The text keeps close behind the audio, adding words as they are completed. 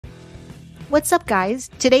What's up, guys?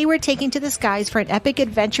 Today we're taking to the skies for an epic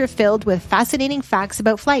adventure filled with fascinating facts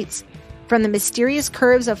about flights. From the mysterious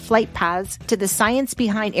curves of flight paths to the science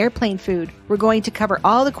behind airplane food, we're going to cover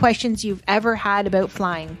all the questions you've ever had about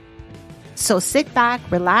flying. So sit back,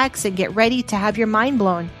 relax, and get ready to have your mind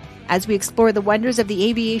blown as we explore the wonders of the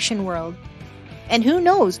aviation world. And who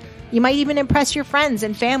knows, you might even impress your friends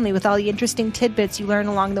and family with all the interesting tidbits you learn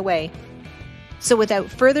along the way. So without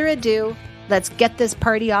further ado, let's get this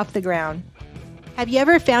party off the ground. Have you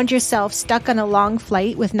ever found yourself stuck on a long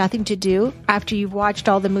flight with nothing to do after you've watched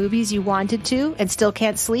all the movies you wanted to and still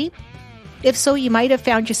can't sleep? If so, you might have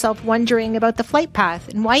found yourself wondering about the flight path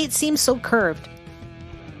and why it seems so curved.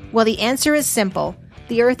 Well, the answer is simple.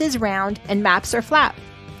 The Earth is round and maps are flat.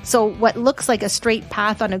 So what looks like a straight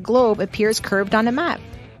path on a globe appears curved on a map.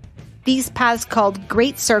 These paths, called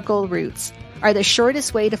Great Circle routes, are the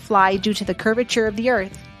shortest way to fly due to the curvature of the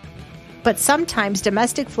Earth. But sometimes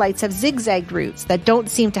domestic flights have zigzagged routes that don't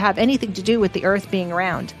seem to have anything to do with the Earth being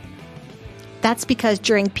round. That's because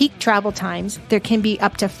during peak travel times, there can be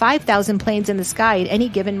up to 5,000 planes in the sky at any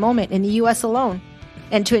given moment in the US alone.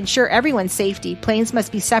 And to ensure everyone's safety, planes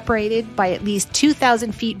must be separated by at least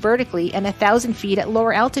 2,000 feet vertically and 1,000 feet at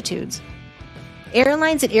lower altitudes.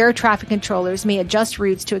 Airlines and air traffic controllers may adjust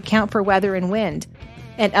routes to account for weather and wind,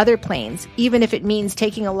 and other planes, even if it means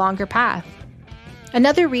taking a longer path.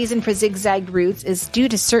 Another reason for zigzagged routes is due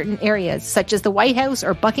to certain areas, such as the White House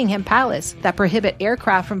or Buckingham Palace, that prohibit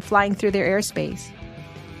aircraft from flying through their airspace.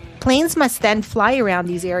 Planes must then fly around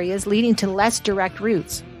these areas, leading to less direct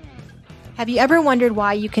routes. Have you ever wondered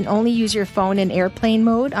why you can only use your phone in airplane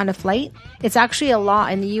mode on a flight? It's actually a law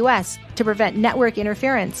in the US to prevent network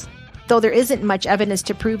interference, though there isn't much evidence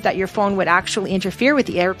to prove that your phone would actually interfere with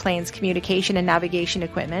the airplane's communication and navigation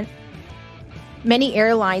equipment. Many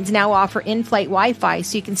airlines now offer in-flight Wi-Fi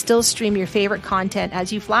so you can still stream your favorite content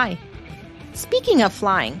as you fly. Speaking of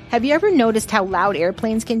flying, have you ever noticed how loud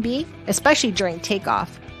airplanes can be, especially during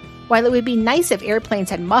takeoff? While it would be nice if airplanes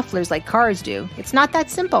had mufflers like cars do, it's not that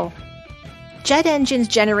simple. Jet engines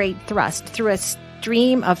generate thrust through a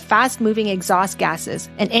stream of fast-moving exhaust gases,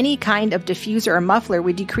 and any kind of diffuser or muffler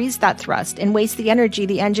would decrease that thrust and waste the energy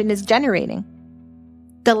the engine is generating.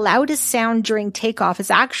 The loudest sound during takeoff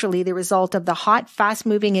is actually the result of the hot,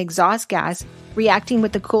 fast-moving exhaust gas reacting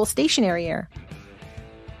with the cool stationary air.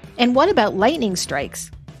 And what about lightning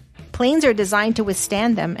strikes? Planes are designed to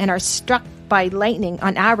withstand them and are struck by lightning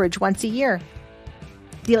on average once a year.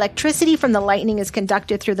 The electricity from the lightning is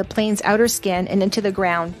conducted through the plane's outer skin and into the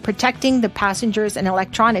ground, protecting the passengers and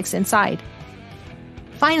electronics inside.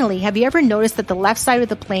 Finally, have you ever noticed that the left side of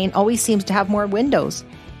the plane always seems to have more windows?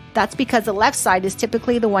 That's because the left side is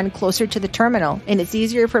typically the one closer to the terminal, and it's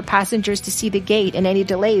easier for passengers to see the gate and any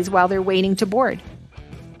delays while they're waiting to board.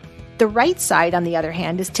 The right side, on the other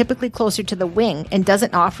hand, is typically closer to the wing and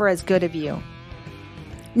doesn't offer as good a view.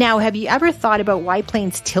 Now, have you ever thought about why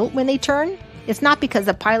planes tilt when they turn? It's not because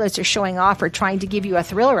the pilots are showing off or trying to give you a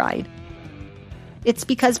thrill ride. It's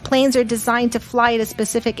because planes are designed to fly at a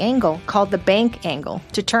specific angle, called the bank angle,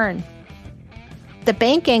 to turn. The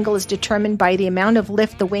bank angle is determined by the amount of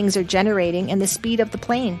lift the wings are generating and the speed of the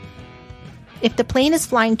plane. If the plane is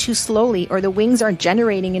flying too slowly or the wings aren't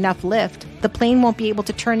generating enough lift, the plane won't be able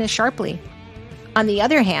to turn as sharply. On the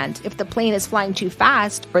other hand, if the plane is flying too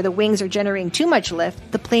fast or the wings are generating too much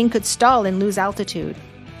lift, the plane could stall and lose altitude.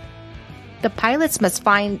 The pilots must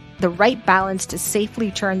find the right balance to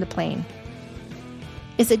safely turn the plane.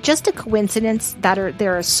 Is it just a coincidence that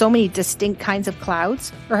there are so many distinct kinds of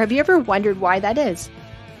clouds, or have you ever wondered why that is?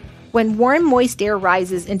 When warm, moist air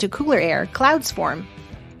rises into cooler air, clouds form,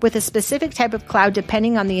 with a specific type of cloud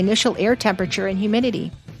depending on the initial air temperature and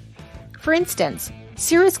humidity. For instance,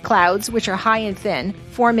 cirrus clouds, which are high and thin,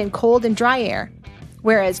 form in cold and dry air,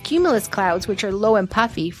 whereas cumulus clouds, which are low and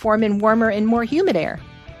puffy, form in warmer and more humid air.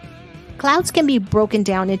 Clouds can be broken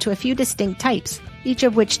down into a few distinct types, each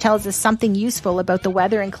of which tells us something useful about the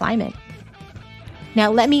weather and climate.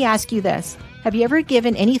 Now let me ask you this. Have you ever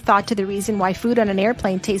given any thought to the reason why food on an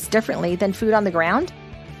airplane tastes differently than food on the ground?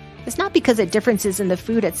 It's not because of differences in the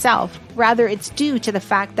food itself. Rather, it's due to the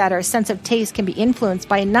fact that our sense of taste can be influenced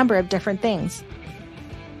by a number of different things.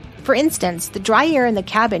 For instance, the dry air in the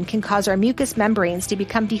cabin can cause our mucous membranes to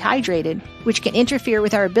become dehydrated, which can interfere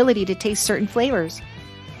with our ability to taste certain flavors.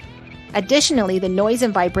 Additionally, the noise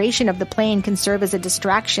and vibration of the plane can serve as a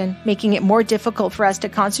distraction, making it more difficult for us to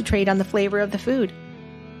concentrate on the flavor of the food.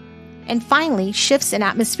 And finally, shifts in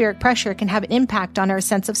atmospheric pressure can have an impact on our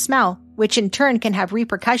sense of smell, which in turn can have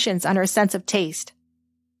repercussions on our sense of taste.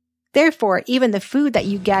 Therefore, even the food that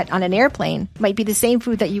you get on an airplane might be the same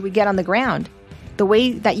food that you would get on the ground. The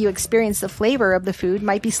way that you experience the flavor of the food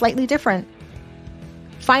might be slightly different.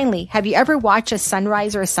 Finally, have you ever watched a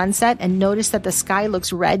sunrise or a sunset and noticed that the sky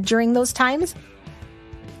looks red during those times?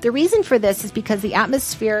 The reason for this is because the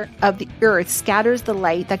atmosphere of the Earth scatters the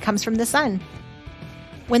light that comes from the sun.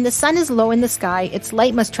 When the sun is low in the sky, its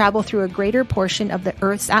light must travel through a greater portion of the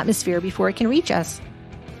Earth's atmosphere before it can reach us.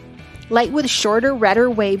 Light with shorter, redder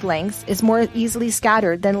wavelengths is more easily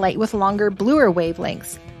scattered than light with longer, bluer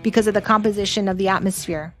wavelengths because of the composition of the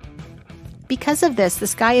atmosphere. Because of this, the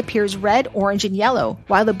sky appears red, orange, and yellow,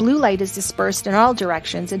 while the blue light is dispersed in all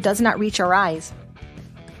directions and does not reach our eyes.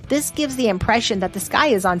 This gives the impression that the sky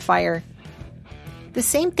is on fire. The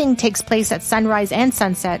same thing takes place at sunrise and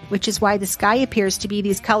sunset, which is why the sky appears to be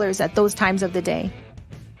these colors at those times of the day.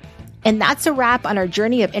 And that's a wrap on our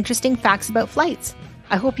journey of interesting facts about flights.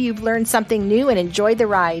 I hope you've learned something new and enjoyed the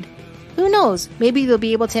ride. Who knows, maybe you'll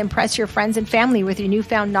be able to impress your friends and family with your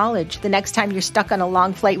newfound knowledge the next time you're stuck on a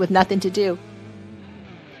long flight with nothing to do.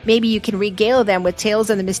 Maybe you can regale them with tales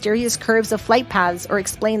of the mysterious curves of flight paths or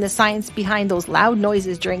explain the science behind those loud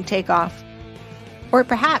noises during takeoff. Or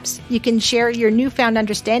perhaps you can share your newfound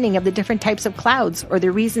understanding of the different types of clouds or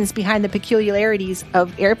the reasons behind the peculiarities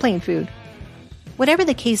of airplane food. Whatever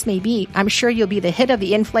the case may be, I'm sure you'll be the hit of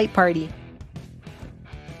the in-flight party.